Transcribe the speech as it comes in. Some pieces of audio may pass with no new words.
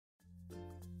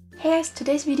Hey guys,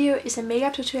 today's video is a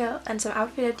makeup tutorial and some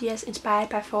outfit ideas inspired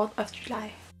by 4th of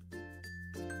July.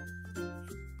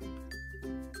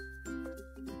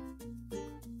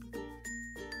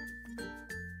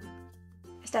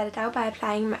 I started out by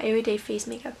applying my everyday face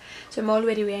makeup, so I'm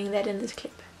already wearing that in this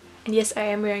clip. And yes, I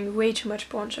am wearing way too much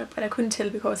bronzer, but I couldn't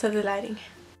tell because of the lighting.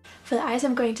 For the eyes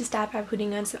I'm going to start by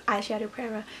putting on some eyeshadow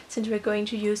primer, since we're going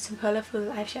to use some colorful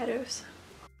eyeshadows.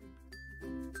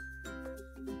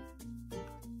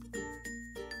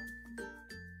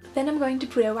 Then I'm going to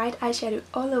put a white eyeshadow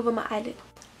all over my eyelid.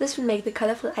 This will make the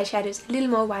colorful eyeshadows a little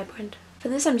more vibrant. For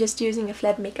this I'm just using a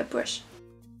flat makeup brush.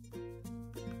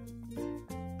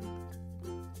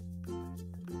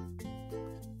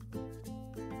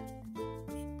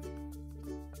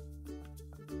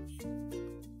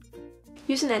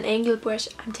 Using an angled brush,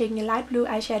 I'm taking a light blue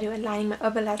eyeshadow and lining my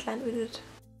upper lash line with it.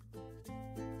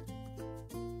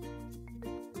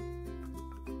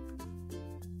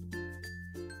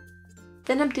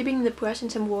 Then I'm dipping the brush in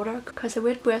some water, cause a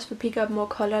wet brush will pick up more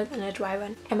color than a dry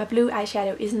one, and my blue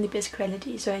eyeshadow isn't the best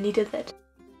quality, so I needed that.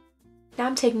 Now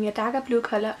I'm taking a darker blue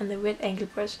color on the wet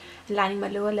angled brush and lining my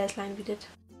lower lash line with it.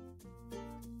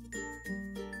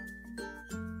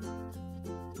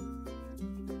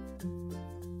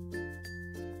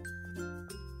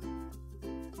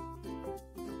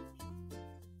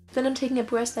 Then I'm taking a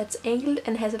brush that's angled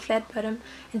and has a flat bottom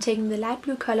and taking the light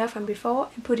blue color from before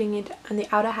and putting it on the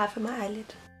outer half of my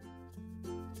eyelid.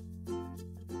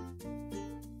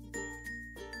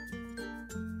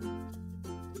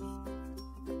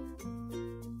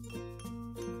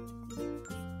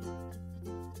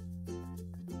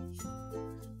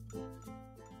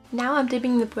 Now I'm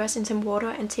dipping the brush in some water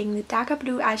and taking the darker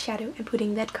blue eyeshadow and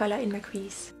putting that color in my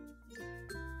crease.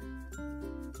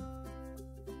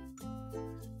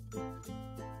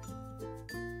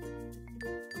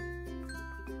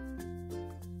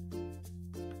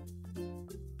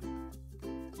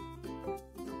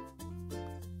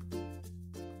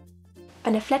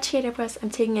 On a flat shader brush, I'm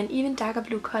taking an even darker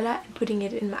blue color and putting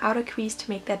it in my outer crease to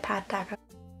make that part darker.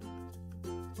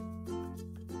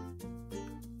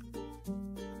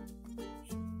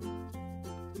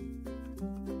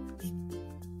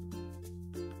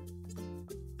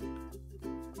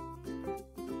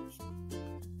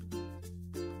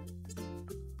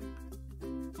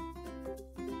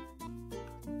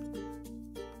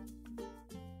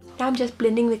 Now I'm just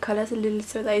blending the colors a little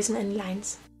so there isn't any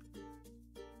lines.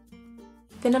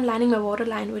 Then I'm lining my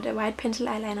waterline with a white pencil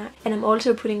eyeliner, and I'm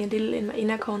also putting a little in my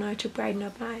inner corner to brighten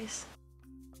up my eyes.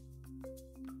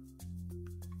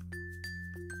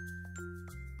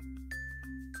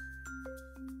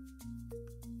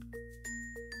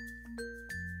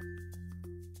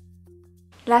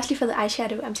 Lastly, for the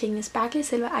eyeshadow, I'm taking a sparkly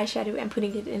silver eyeshadow and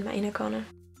putting it in my inner corner.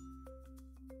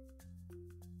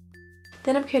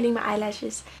 Then I'm curling my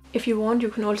eyelashes. If you want, you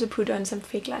can also put on some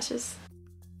fake lashes.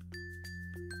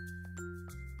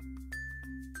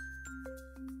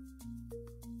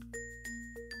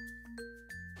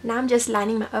 Now I'm just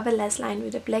lining my upper lash line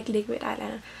with a black liquid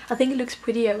eyeliner. I think it looks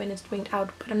prettier when it's winged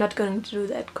out, but I'm not going to do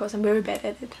that because I'm very bad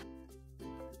at it.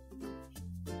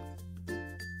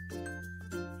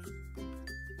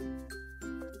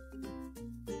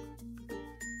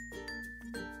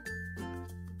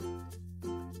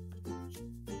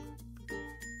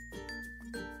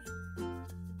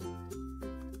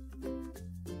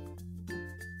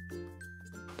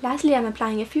 Lastly, I'm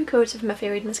applying a few coats of my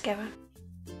favorite mascara.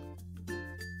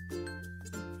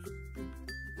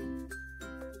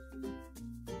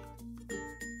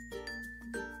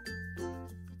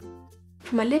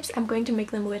 For my lips, I'm going to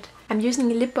make them wet. I'm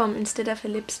using a lip balm instead of a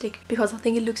lipstick because I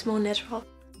think it looks more natural.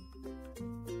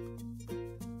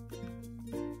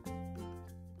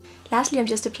 Lastly, I'm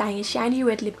just applying a shiny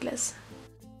wet lip gloss.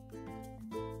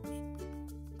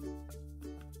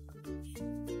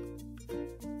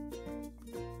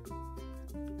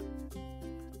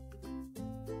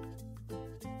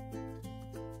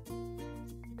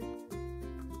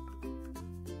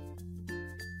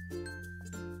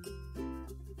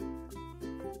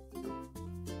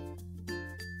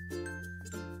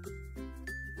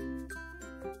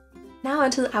 Now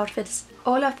onto the outfits.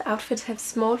 All of the outfits have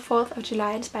small 4th of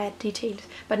July inspired details,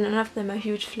 but none of them are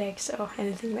huge flags or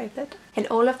anything like that. And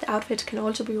all of the outfits can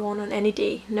also be worn on any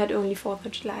day, not only 4th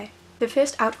of July. The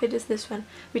first outfit is this one,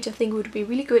 which I think would be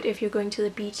really good if you're going to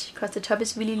the beach, because the top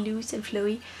is really loose and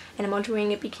flowy, and I'm also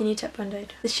wearing a bikini top under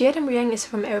it. The shirt I'm wearing is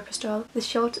from Aeropostale, the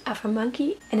shorts are from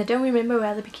Monkey, and I don't remember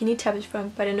where the bikini top is from,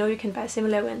 but I know you can buy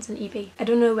similar ones on eBay. I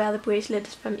don't know where the bracelet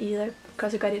is from either,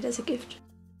 because I got it as a gift.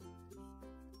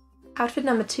 Outfit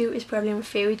number 2 is probably my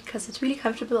favorite because it's really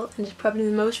comfortable and it's probably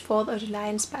the most 4th of July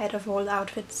inspired of all the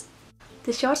outfits.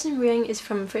 The shorts I'm wearing is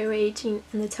from February 18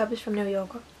 and the top is from New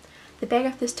Yorker. The back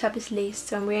of this top is laced,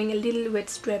 so I'm wearing a little red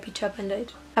strappy top under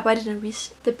it. I bought it on Wish.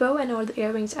 The bow and all the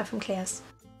earrings are from Claire's.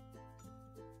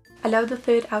 I love the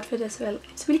third outfit as well.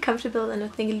 It's really comfortable and I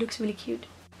think it looks really cute.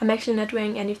 I'm actually not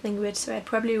wearing anything red, so I'd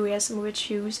probably wear some red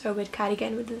shoes or red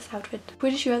cardigan with this outfit.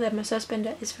 Pretty sure that my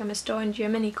suspender is from a store in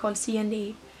Germany called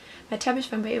C&A. My top is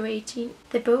from February 18.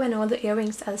 The bow and all the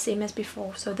earrings are the same as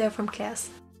before, so they're from Claire's.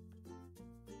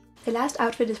 The last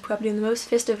outfit is probably the most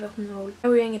festive of them all. I'm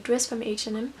wearing a dress from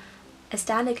H&M, a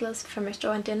star necklace from a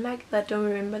store in Denmark that I don't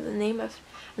remember the name of,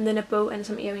 and then a bow and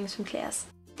some earrings from Claire's.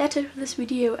 That's it for this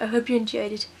video. I hope you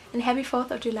enjoyed it, and happy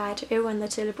 4th of July to everyone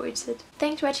that celebrates it.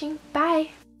 Thanks for watching,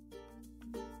 bye!